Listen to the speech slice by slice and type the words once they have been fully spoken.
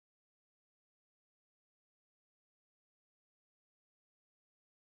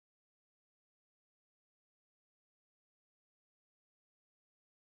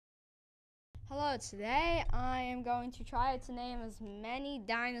Hello, today I am going to try to name as many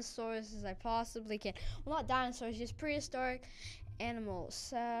dinosaurs as I possibly can. Well, not dinosaurs, just prehistoric animals.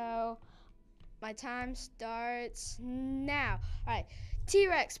 So, my time starts now. Alright,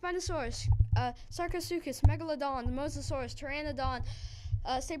 T-Rex, Spinosaurus, Sarcosuchus, Megalodon, Mosasaurus, Pteranodon,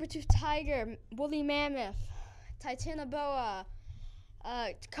 saber-toothed tiger, woolly mammoth, Titanoboa,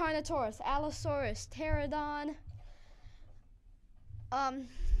 Carnotaurus, Allosaurus, Pterodon,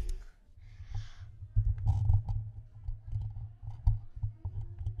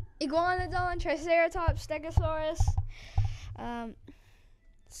 Iguanodon, Triceratops, Stegosaurus,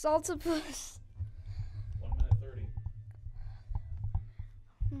 Saltopus. 1:30.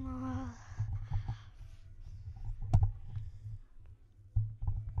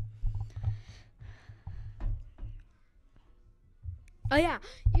 Oh yeah,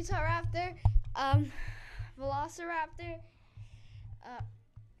 Utahraptor, Velociraptor,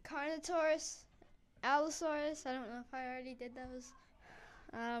 Carnotaurus, Allosaurus. I don't know if I already did those.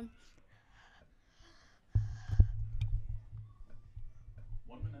 1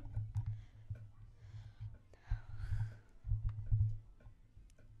 minute.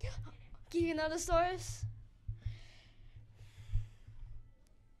 Giganotosaurus.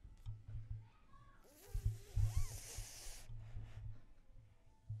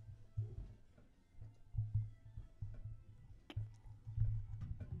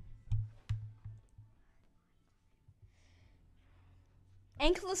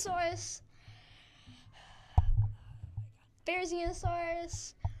 Ankylosaurus,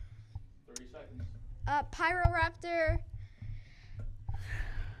 Therizinosaurus, 30 seconds. Pyroraptor,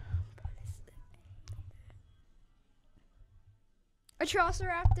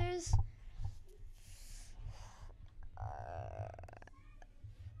 Atrociraptors,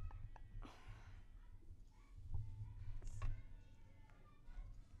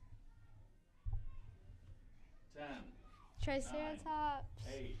 10, Triceratops,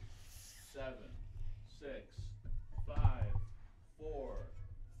 8, 7, 6, 5, 4,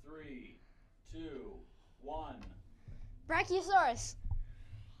 3, 2, 1. Brachiosaurus.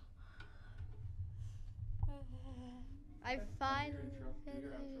 I finally Your outro.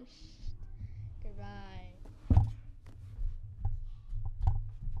 finished. Goodbye.